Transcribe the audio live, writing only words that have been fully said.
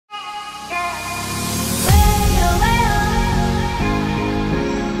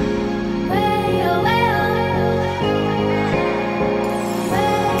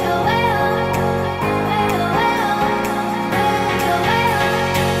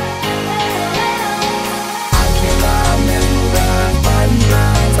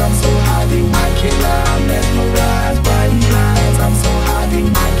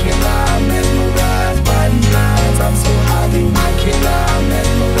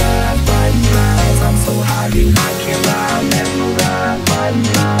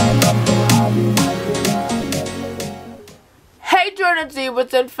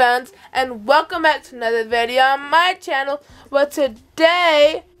lovers and fans, and welcome back to another video on my channel, where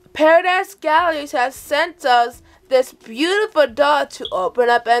today Paradise Galleries has sent us this beautiful doll to open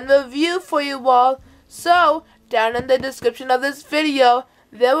up and review for you all. So down in the description of this video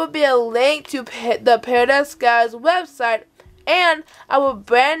there will be a link to the Paradise Galleries website and our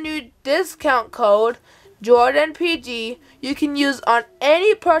brand new discount code JordanPG you can use on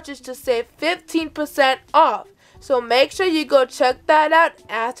any purchase to save 15% off. So make sure you go check that out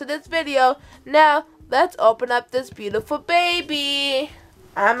after this video. Now, let's open up this beautiful baby.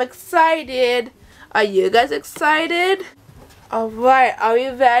 I'm excited. Are you guys excited? Alright, are we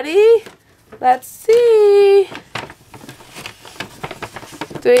ready? Let's see.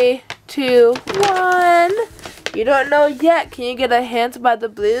 3, 2, 1. You don't know yet. Can you get a hint by the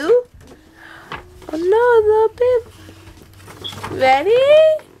blue? Oh no, little bit.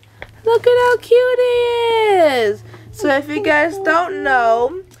 Ready? Look at how cute he is. So if you guys don't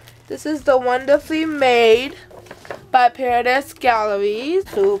know, this is the Wonderfully Made by Paradise Galleries.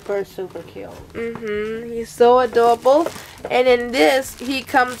 Super cute. He's so adorable. And in this, he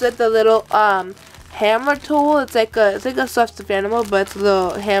comes with a little hammer tool. It's like a stuffed animal, but it's a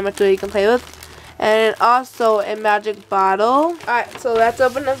little hammer tool you can play with. And also a magic bottle. Alright, so let's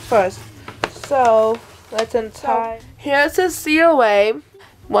open them first. So let's untie. Here's his COA.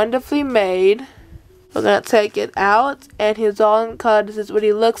 Wonderfully Made. We're going to take it out, and he's all in color. This is what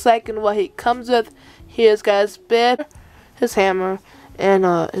he looks like and what he comes with. Here's got his bib, his hammer, and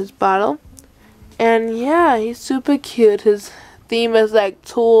his bottle. And yeah, he's super cute. His theme is like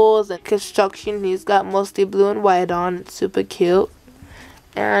tools and construction. He's got mostly blue and white on. It's super cute.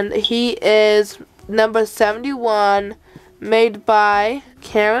 And he is number 71, made by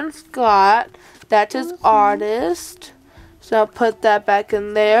Karen Scott. That's his artist. So I'll put that back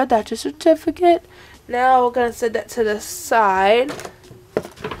in there. That's your certificate. Now we're going to set that to the side.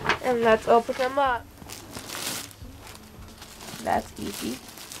 And let's open them up. That's easy.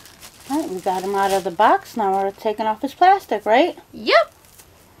 Alright, we got him out of the box. Now we're taking off his plastic, right? Yep.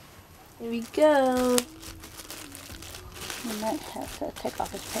 Here we go. We might have to take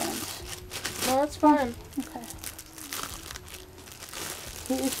off his pants. No, it's fine. Okay.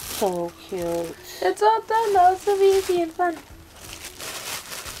 He is so cute. It's all done though. It's so easy and fun.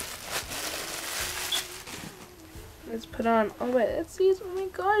 Let's put on. Oh wait, let's see. Oh my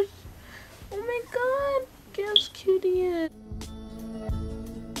gosh. Oh my god. Look how cute he is.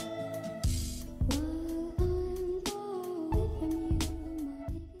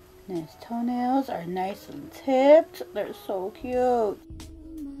 And his toenails are nice and tipped. They're so cute.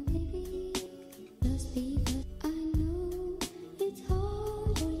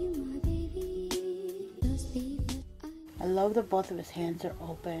 I love that both of his hands are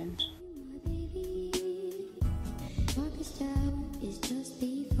open.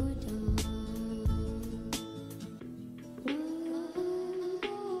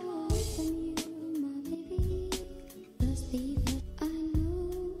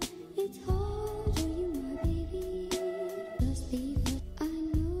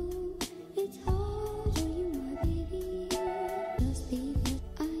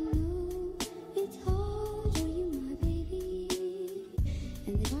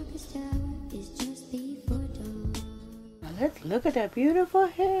 Let's look at that beautiful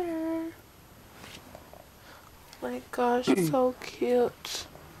hair. Oh my gosh, so cute.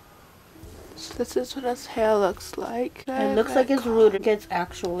 So this is what his hair looks like. It looks like his root. It's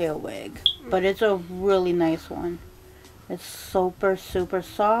actually a wig, but it's a really nice one. It's super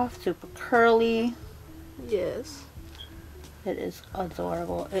soft, super curly. Yes. It is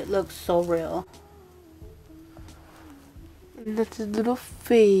adorable. It looks so real. And that's his little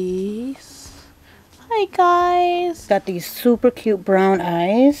face. Hi guys. Got these super cute brown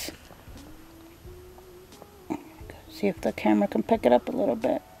eyes. See if the camera can pick it up a little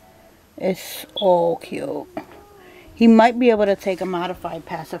bit. It's so cute. He might be able to take a modified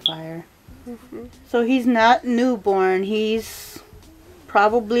pacifier. So he's not newborn. He's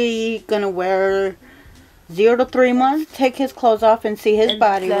probably gonna wear 0 to 3 months. Take his clothes off and see his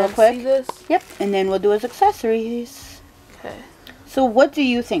body real quick. See this? Yep, and then we'll do his accessories. Okay. So what do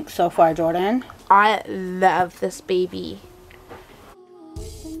you think so far, Jordan? I love this baby.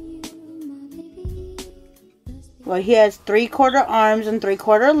 Well, he has 3/4 arms and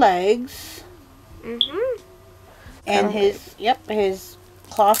 3/4 legs. And his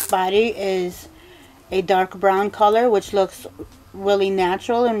cloth body is a dark brown color, which looks really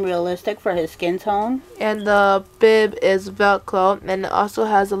natural and realistic for his skin tone. And the bib is Velcro, and it also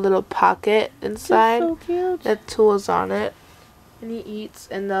has a little pocket inside. That's so cute. That tools on it. And he eats,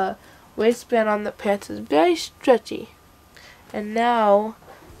 and the waistband on the pants is very stretchy. And now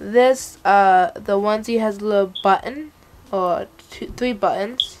this the onesie has a little button, or 3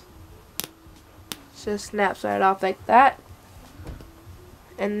 buttons. Just snaps right off like that.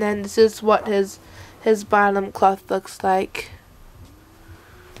 And then this is what his bottom cloth looks like.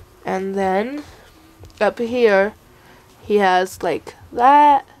 And then up here he has like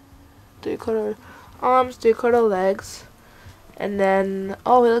that, 3/4 arms, 3/4 legs. And then,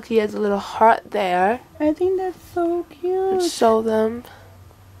 oh look, he has a little heart there. I think that's so cute. Let's show them.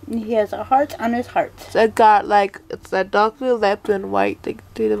 He has a heart on his heart. So it got like, it's that dark blue, light blue, and white, like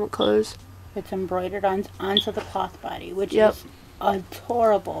 3 different colors. It's embroidered onto the cloth body, which Yep. is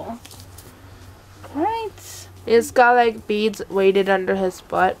adorable. Right. It's got like beads weighted under his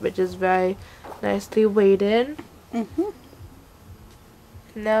butt, which is very nicely weighted.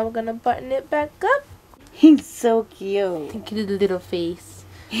 Now we're gonna button it back up. He's so cute. Look at the little face.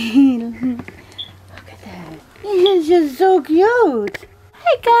 Look at that. He's just so cute.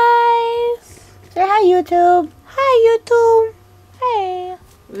 Hi guys! Say hi, YouTube. Hi YouTube! Hey!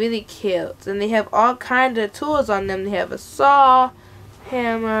 Really cute. And they have all kinds of tools on them. They have a saw,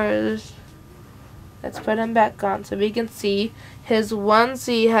 hammers. Let's put them back on so we can see. His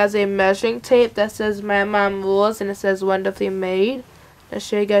onesie has a measuring tape that says My Mom Rules, and it says Wonderfully Made. I'll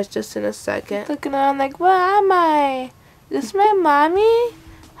show you guys just in a second. Looking around like, where am I? Is this my mommy?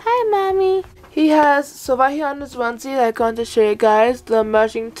 Hi mommy. He has, so right here on this onesie, I'm going to show you guys, the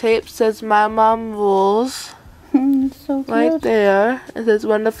measuring tape says My Mom Rules. So cute. Right there. It says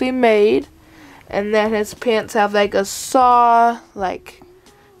Wonderfully Made. And then his pants have like a saw, like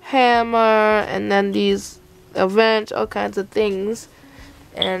hammer, and then a wrench, all kinds of things.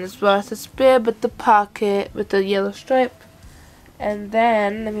 And as well as his bib with the pocket with the yellow stripe. And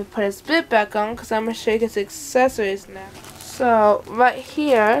then let me put his bib back on because I'm going to show you his accessories now. So right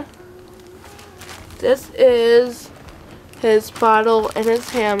here, this is his bottle and his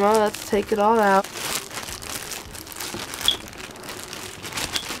hammer. Let's take it all out.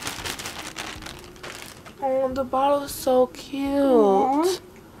 Oh, the bottle is so cute. Aww.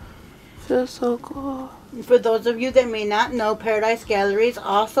 Feels so cool. For those of you that may not know, Paradise Galleries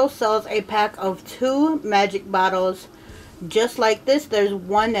also sells a pack of 2 magic bottles just like this. There's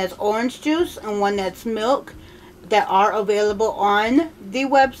one that's orange juice and one that's milk that are available on the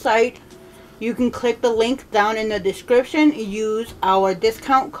website. You can click the link down in the description, use our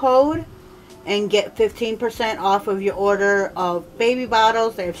discount code, and get 15% off of your order of baby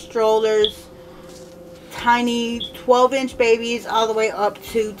bottles. They have strollers, tiny 12-inch babies, all the way up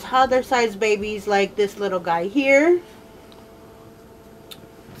to toddler-sized babies like this little guy here.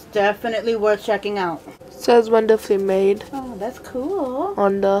 It's definitely worth checking out. It says Wonderfully Made Oh, that's cool.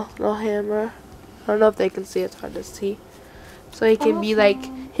 on the little hammer. I don't know if they can see, it's hard to see. So he can be like,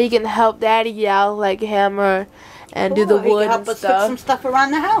 he can help Daddy out, like hammer and do the He wood can help and us stuff. put some stuff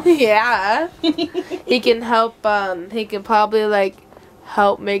around the house. Yeah. He can help, he can probably like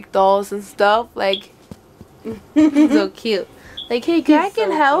help make dolls and stuff. Like, so cute. Like, hey, I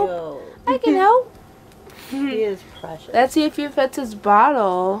can help. I can help. He is precious. Let's see if he fits his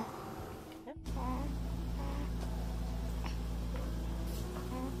bottle.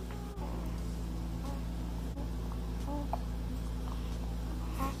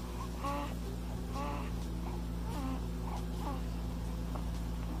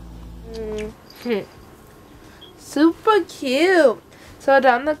 Super cute. So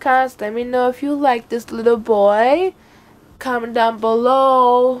down in the comments, let me know if you like this little boy. Comment down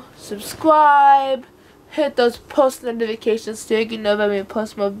below. Subscribe. Hit those post notifications so you can know when we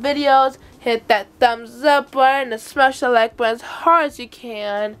post more videos. Hit that thumbs up button and smash the like button as hard as you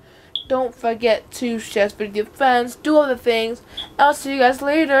can. Don't forget to share this with your friends. Do all the things. I'll see you guys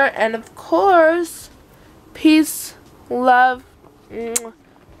later. And of course, peace, love.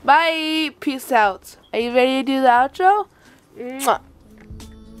 Bye. Peace out. Are you ready to do the outro? Mwah.